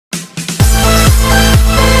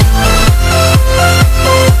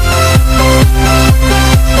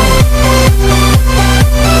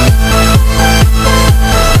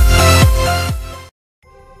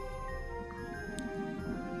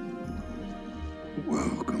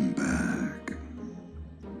Welcome back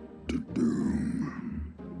to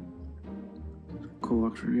Doom. Cool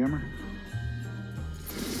luxury gamer.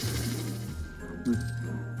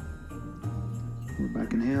 We're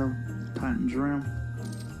back in hell. Titan's Realm.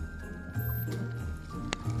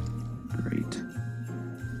 Great.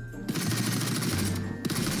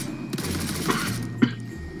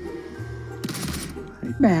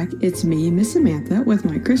 Back, it's me, Miss Samantha, with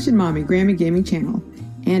my Christian Mommy Grammy Gaming channel.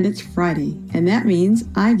 And it's Friday, and that means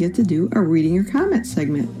I get to do a reading your comments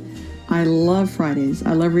segment. I love Fridays.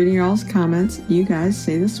 I love reading y'all's comments. You guys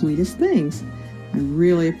say the sweetest things. I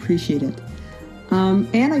really appreciate it.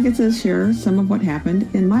 And I get to share some of what happened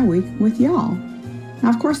in my week with y'all. Now,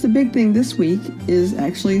 of course, the big thing this week is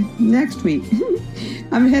actually next week.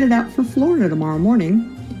 I'm headed out for Florida tomorrow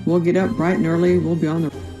morning. We'll get up bright and early. We'll be on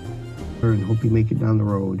the and hope you make it down the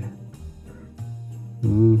road.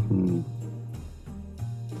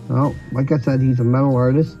 Well, like I said, he's a metal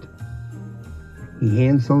artist. He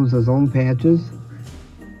hand sews his own patches.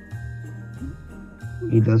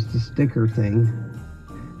 He does the sticker thing,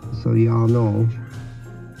 so y'all know.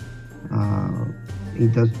 He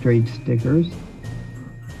does trade stickers.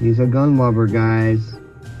 He's a gun lover, guys.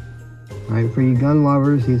 Alright, for you gun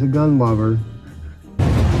lovers, he's a gun lover.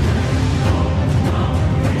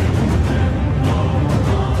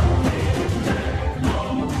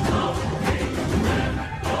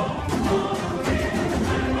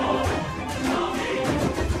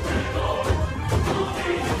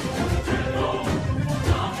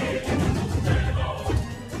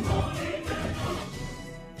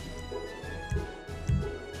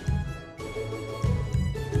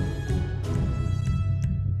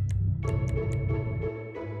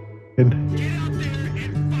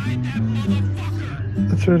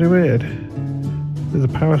 That's really weird. There's a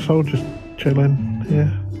parasol just chilling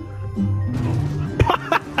here.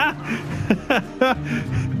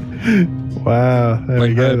 Wow, there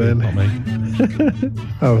we go then. Not me.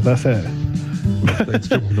 Oh, that's it. Let's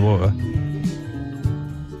jump in the water.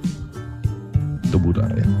 Double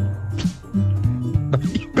dive.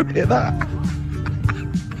 You could hear that.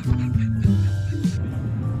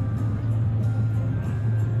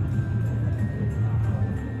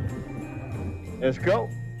 Let's go.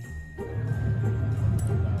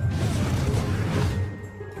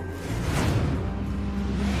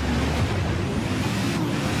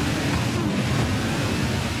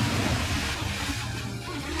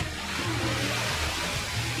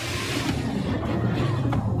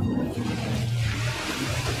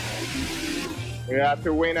 We have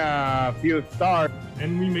to win a few stars.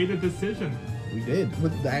 And we made a decision. We did,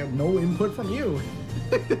 with no input from you.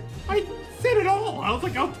 I said it all. I was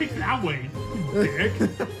like, I'll take that way, you dick.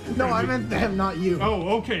 No, I meant them, not you. Oh,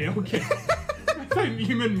 okay. I thought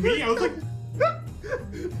you meant me. I was like...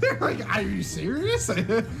 They're like, are you serious?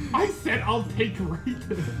 I said I'll take right.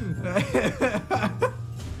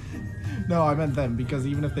 No, I meant them, because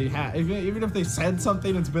even if they had, even if they said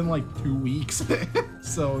something, it's been like 2 weeks.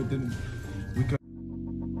 So it didn't, we could...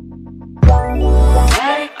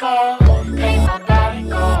 Let it go.